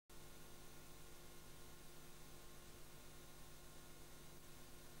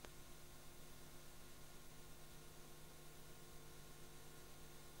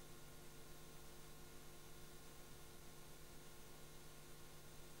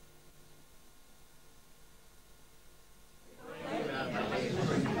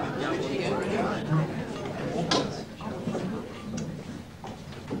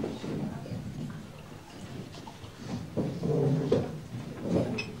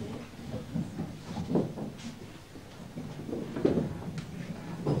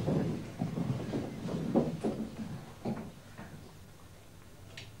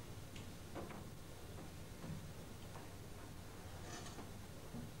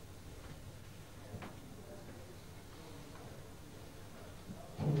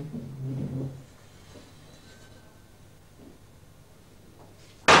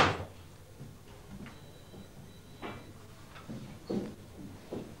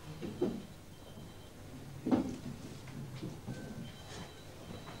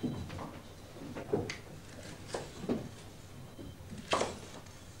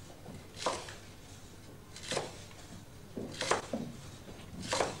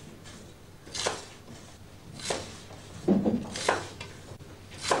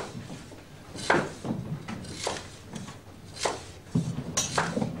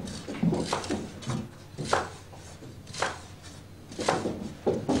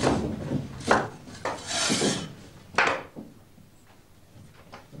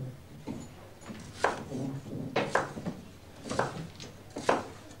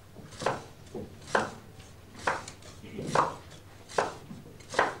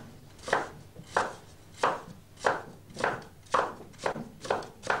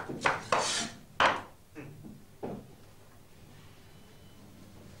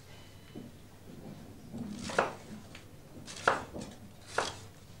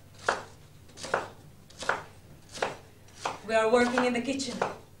We are working in the kitchen.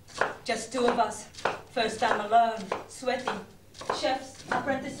 Just two of us. First time alone, sweating. Chefs,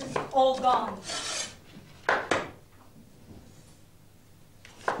 apprentices, all gone.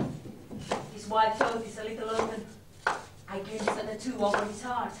 His white throat is a little open. I glimpse at the two over his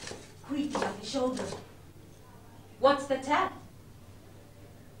heart, creaking up his shoulder. What's the tap?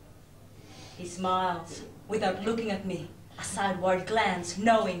 He smiles without looking at me, a sideward glance,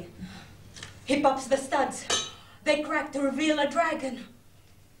 knowing. He pops the studs. They crack to reveal a dragon.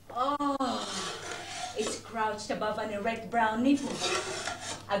 Oh, it's crouched above an erect brown nipple.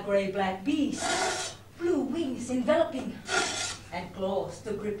 A grey-black beast, blue wings enveloping, and claws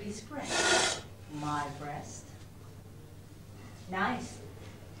to grip his breast. My breast. Nice.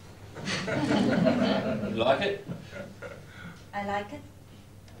 You like it? I like it.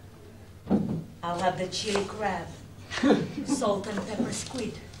 I'll have the chili crab, salt and pepper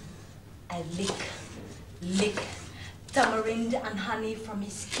squid. I lick tamarind and honey from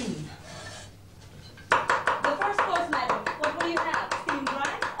his skin. The first course, madam. What will you have? Steamed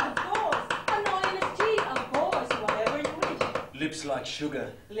rice? Of course. And all MSG? Of course. Whatever you wish. Lips like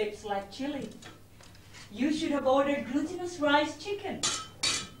sugar. Lips like chili. You should have ordered glutinous rice chicken.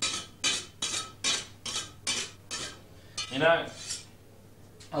 You know,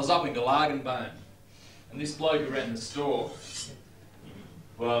 I was up in Galagenbone, and this bloke who ran the store,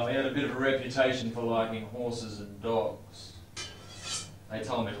 well, he had a bit of a reputation for liking horses and dogs. They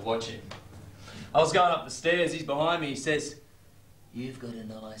told me to watch him. I was going up the stairs, he's behind me, he says, "You've got a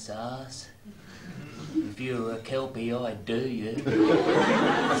nice ass. If you were a Kelpie, I'd do you."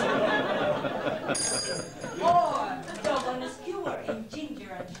 Or dog on a skewer in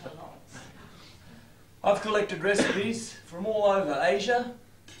ginger and shallots. I've collected recipes from all over Asia,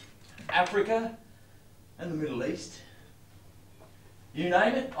 Africa, and the Middle East. You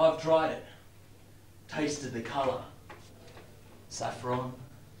name it, I've tried it. Tasted the colour. Saffron,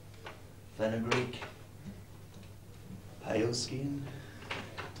 fenugreek, pale skin,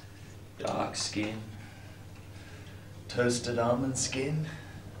 dark skin, toasted almond skin,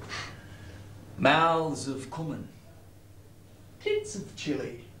 mouths of cumin, tits of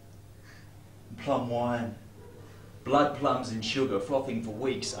chili, plum wine, blood plums and sugar frothing for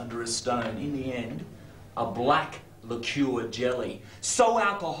weeks under a stone. In the end, a black liqueur jelly, so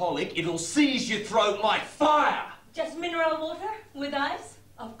alcoholic it'll seize your throat like fire. Just mineral water with ice?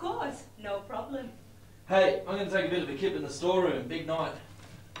 Of course, no problem. Hey, I'm going to take a bit of a kip in the storeroom. Big night.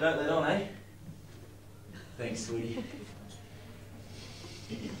 Don't let on, eh? Thanks, sweetie.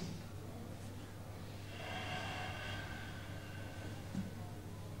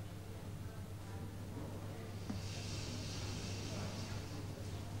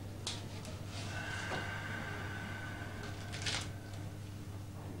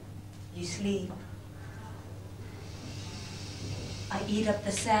 You sleep. I eat up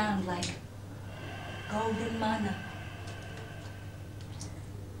the sound like golden manna.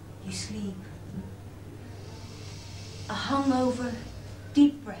 You sleep. A hungover,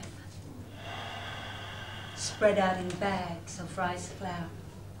 deep breath. Spread out in bags of rice flour.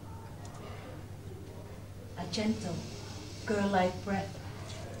 A gentle, girl-like breath.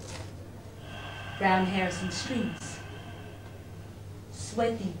 Brown hairs in strings.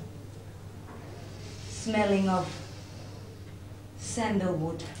 Sweating. Smelling of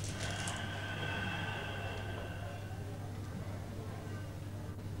sandalwood.